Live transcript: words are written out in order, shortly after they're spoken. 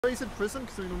He's in prison,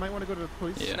 because we might want to go to the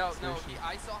police station. No, I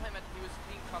saw him he was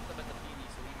being pumped up at the PD,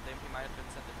 so he might have been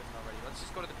sent to prison already. Let's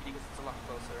just go to the PD because it's a lot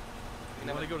closer.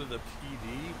 You want to go to the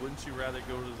PD? Wouldn't you rather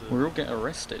go to the... We'll all get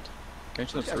arrested. Go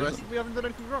to the prison. We haven't done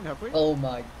anything wrong, have we? Oh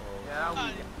my. Yeah,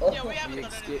 we haven't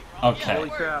done anything wrong.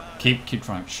 Okay. Keep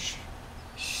trying. Shh.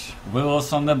 Shh.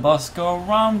 Wheels on the bus go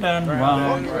round and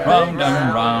round, round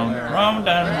and round, round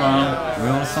and round.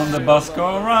 Wheels on the bus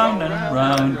go round and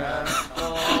round.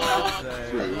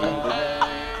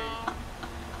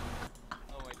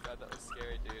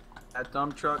 That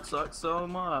dump truck sucks so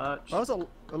much. That was a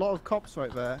lot of cops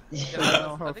right there. Yeah, I don't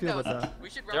know how I feel about that.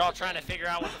 They're all trying to figure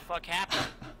out what the fuck happened.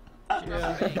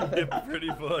 Yeah, pretty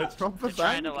much. They're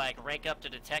trying to like rank up to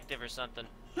detective or something.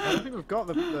 I don't think we've got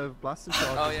the blasting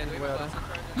charges. Oh yeah, do we have blasting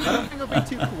charges? I don't think it'll be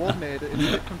too coordinated. It's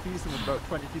a bit confusing with about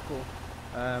 20 people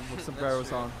with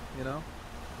sombreros on, you know?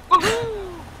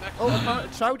 Oh,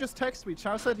 Chow just texted me.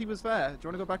 Chow said he was there. Do you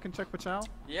want to go back and check for Chow?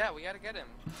 Yeah, we gotta get him.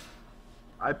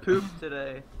 I pooped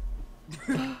today.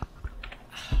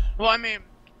 Well, I mean,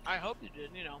 I hope you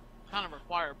did, you know, kind of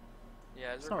required.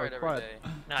 Yeah, it's required every day.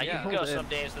 Nah, you can go some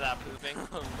days without pooping.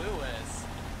 Lewis.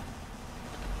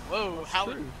 Whoa, how?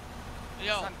 Yo.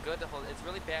 It's not good to hold. It's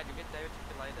really bad. You get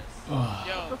diverticulitis.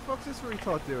 Yo. What the fuck's this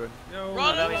retard doing? Yo,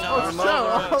 Run him! Oh, it's Chow!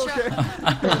 Oh, okay.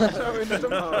 Chow in the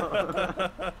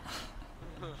dump.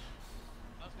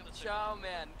 Chow,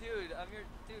 man. Dude, I'm your...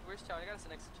 Dude, where's Chow? I gotta sit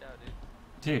next to Chow, dude.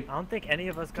 Dude. I don't think any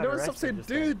of us got No, arrested. stop saying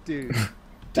dude, dude.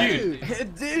 Dude.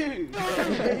 Dude.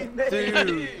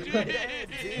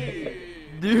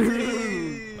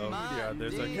 Dude. Oh god,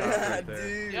 there's a cop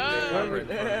right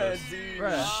there. Is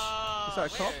that a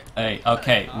cop? Hey,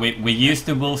 okay, we used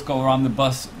the wheels go around the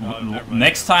bus.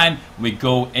 Next time we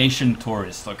go Asian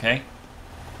tourists, okay?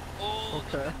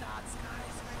 Okay.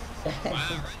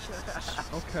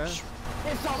 Okay.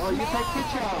 Oh, you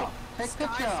take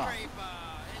picture.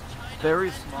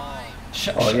 Very small.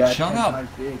 Shut up.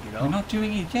 Big, you know? We're not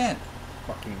doing it yet.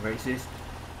 Fucking racist.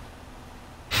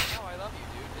 Oh, I love you,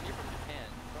 dude. And you're from Japan.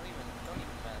 Don't even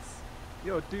mess.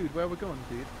 Yo, dude, where are we going,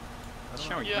 dude?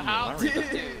 Your house, dude. Where's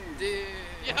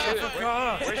your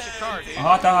car, dude?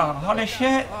 Oh, holy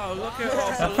shit! Oh, look at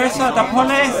all The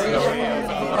police!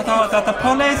 The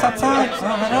police outside!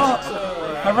 Oh, hello!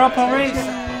 Hello,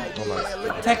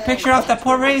 police! Take picture of the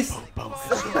police!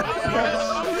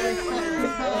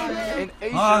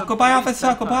 Oh, goodbye,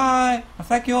 officer, goodbye!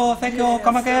 Thank you,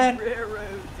 come again!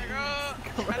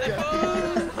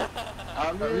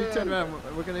 You turn around,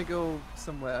 we're gonna go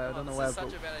somewhere, I don't know where, This is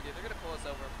but... such a bad idea. They're gonna pull us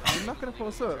over. You're not gonna pull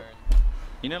us up.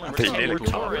 You know, like We're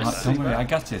tourists. Don't worry, I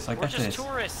got this, We're just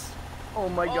tourists. Oh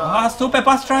my god. Ah, stupid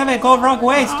bus driver, go wrong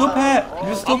way, stupid!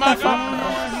 You stupid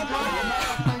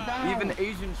Even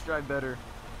Asians drive better.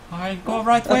 I go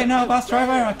right way now, bus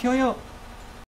driver, I'll kill you!